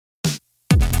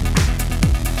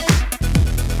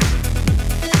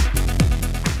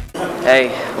Hey,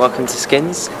 welcome to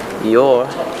Skins, your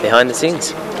behind the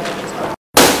scenes.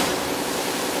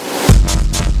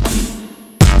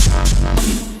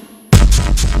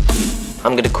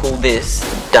 I'm going to call this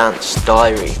Dance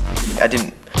Diary. I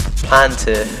didn't plan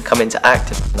to come into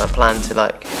acting, I planned to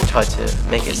try to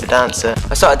make it as a dancer.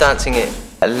 I started dancing at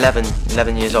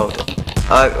 11 years old.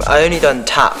 I only done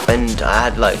tap, and I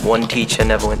had one teacher,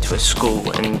 never went to a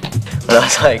school, and when I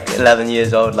was 11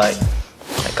 years old,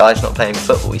 that guy's not playing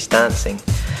football, he's dancing.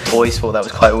 Boys thought that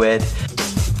was quite weird.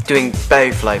 Doing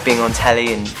both, being on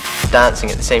telly and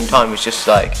dancing at the same time was just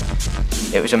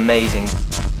it was amazing.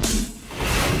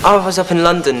 I was up in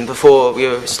London before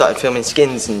we started filming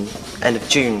Skins in end of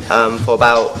June for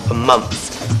about a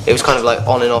month. It was kind of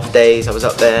on and off days. I was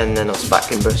up there and then I was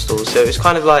back in Bristol. So it was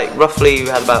kind of roughly we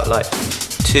had about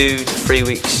 2 to 3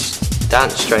 weeks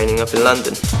dance training up in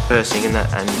London, rehearsing and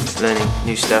that, and learning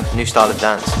new stuff, new style of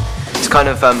dance. It's kind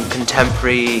of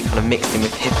contemporary, kind of mixed in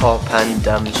with hip hop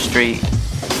and street.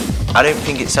 I don't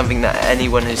think it's something that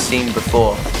anyone has seen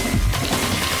before.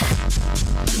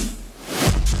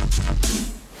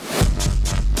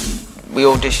 We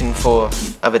auditioned for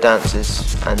other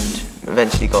dancers and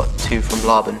eventually got 2 from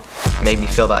Laban. Made me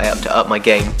feel that I had to up my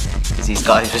game because these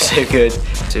guys were so good.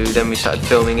 So then we started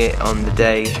filming it on the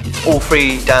day. All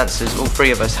 3 dancers, all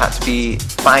 3 of us had to be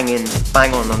bang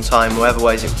on time, or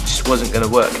otherwise it just wasn't going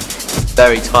to work.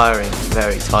 Very tiring,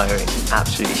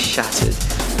 absolutely shattered.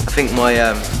 I think my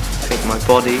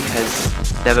body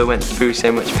has never went through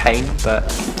so much pain, but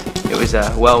it was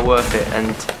well worth it,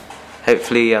 and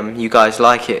hopefully you guys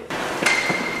like it.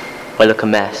 I look a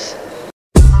mess.